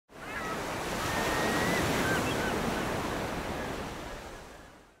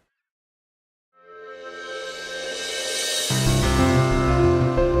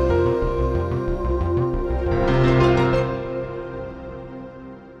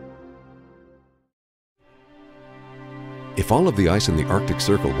If all of the ice in the Arctic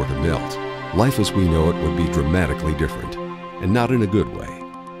Circle were to melt, life as we know it would be dramatically different, and not in a good way.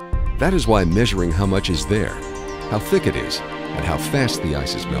 That is why measuring how much is there, how thick it is, and how fast the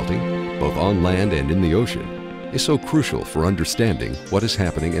ice is melting, both on land and in the ocean, is so crucial for understanding what is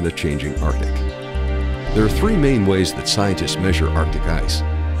happening in a changing Arctic. There are three main ways that scientists measure Arctic ice: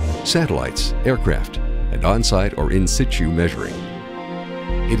 satellites, aircraft, and on-site or in-situ measuring.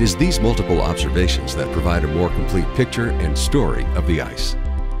 It is these multiple observations that provide a more complete picture and story of the ice.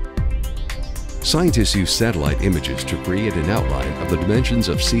 Scientists use satellite images to create an outline of the dimensions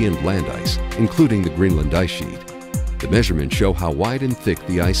of sea and land ice, including the Greenland ice sheet. The measurements show how wide and thick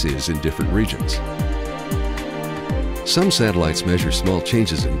the ice is in different regions. Some satellites measure small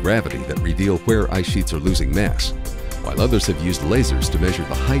changes in gravity that reveal where ice sheets are losing mass, while others have used lasers to measure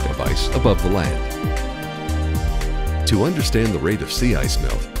the height of ice above the land. To understand the rate of sea ice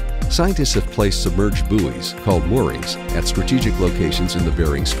melt, scientists have placed submerged buoys, called moorings, at strategic locations in the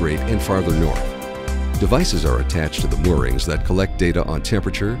Bering Strait and farther north. Devices are attached to the moorings that collect data on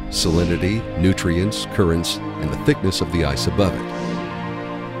temperature, salinity, nutrients, currents, and the thickness of the ice above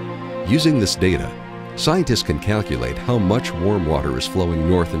it. Using this data, scientists can calculate how much warm water is flowing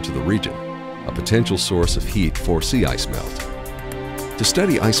north into the region, a potential source of heat for sea ice melt. To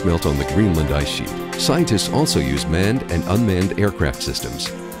study ice melt on the Greenland ice sheet, scientists also use manned and unmanned aircraft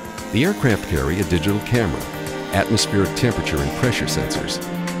systems. The aircraft carry a digital camera, atmospheric temperature and pressure sensors,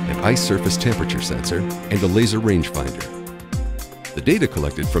 an ice surface temperature sensor, and a laser rangefinder. The data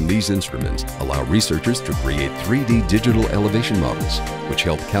collected from these instruments allow researchers to create 3D digital elevation models, which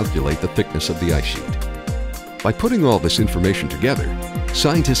help calculate the thickness of the ice sheet. By putting all this information together,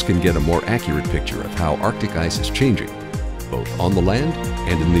 scientists can get a more accurate picture of how Arctic ice is changing, both on the land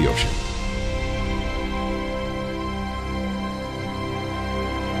and in the ocean.